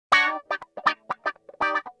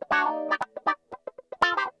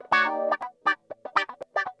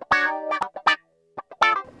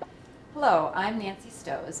Hello, I'm Nancy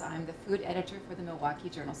Stowe. I'm the food editor for the Milwaukee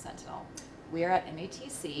Journal-Sentinel. We are at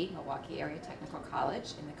MATC, Milwaukee Area Technical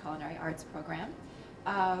College, in the Culinary Arts program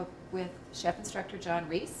with chef instructor John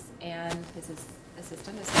Reese and his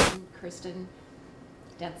assistant Kirsten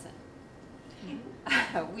Denson.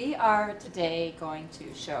 We are today going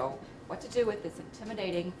to show what to do with this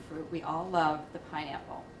intimidating fruit we all love, the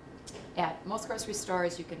pineapple. At most grocery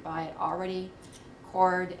stores you can buy it already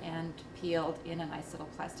cored and peeled in a nice little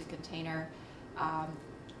plastic container,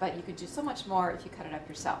 but you could do so much more if you cut it up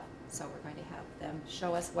yourself. So we're going to have them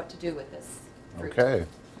show us what to do with this fruit. Okay.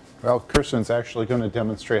 Well, Kirsten's actually going to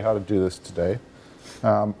demonstrate how to do this today.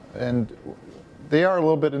 And they are a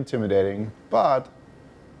little bit intimidating, but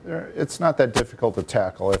it's not that difficult to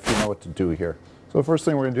tackle if you know what to do here. So the first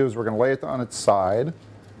thing we're going to do is we're going to lay it on its side,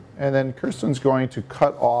 and then Kirsten's going to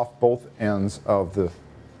cut off both ends of the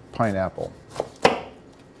pineapple.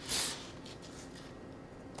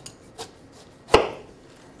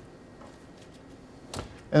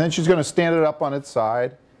 And then she's going to stand it up on its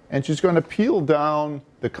side, and she's going to peel down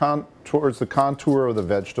towards the contour of the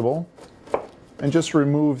vegetable and just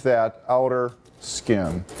remove that outer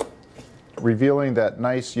skin, revealing that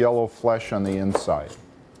nice yellow flesh on the inside.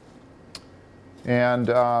 And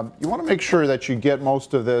you want to make sure that you get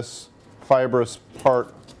most of this fibrous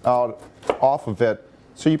part off of it.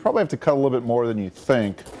 So you probably have to cut a little bit more than you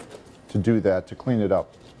think to do that, to clean it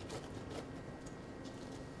up.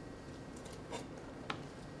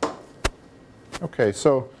 Okay,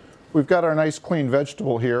 so we've got our nice clean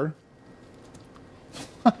vegetable here.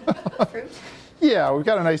 Fruit? Yeah, we've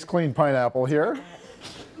got a nice clean pineapple here.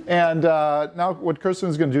 And now what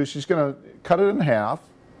Kirsten's going to do, she's going to cut it in half.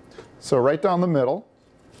 So right down the middle.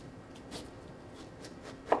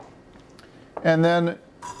 And then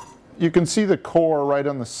you can see the core right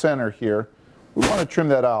on the center here. We want to trim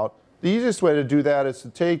that out. The easiest way to do that is to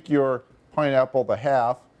take your pineapple, the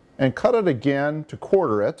half, and cut it again to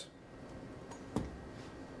quarter it.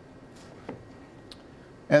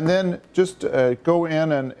 And then just go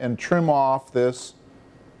in and trim off this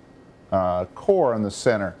core in the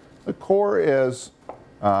center. The core is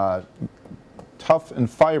tough and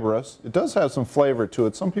fibrous. It does have some flavor to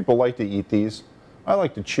it. Some people like to eat these. I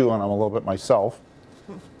like to chew on them a little bit myself.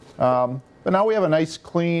 But now we have a nice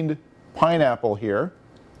cleaned pineapple here.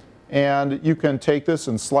 And you can take this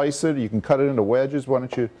and slice it. You can cut it into wedges. Why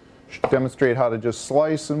don't you demonstrate how to just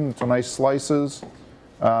slice them into nice slices.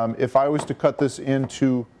 If I was to cut this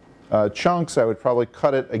into chunks, I would probably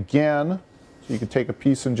cut it again. So you could take a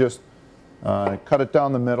piece and just cut it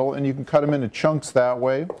down the middle, and you can cut them into chunks that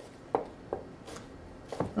way.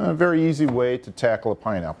 A very easy way to tackle a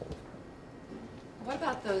pineapple. What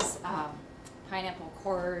about those pineapple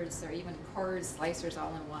cores or even cores slicers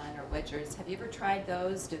all in one, or wedgers? Have you ever tried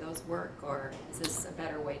those? Do those work, or is this a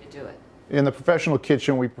better way to do it? In the professional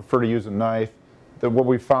kitchen, we prefer to use a knife. What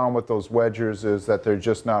we found with those wedgers is that they're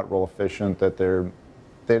just not real efficient, that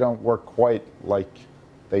they don't work quite like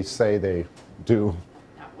they say they do.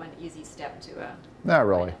 Not one easy step to a Not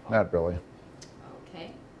really, pineapple. not really.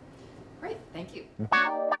 Okay, great, thank you.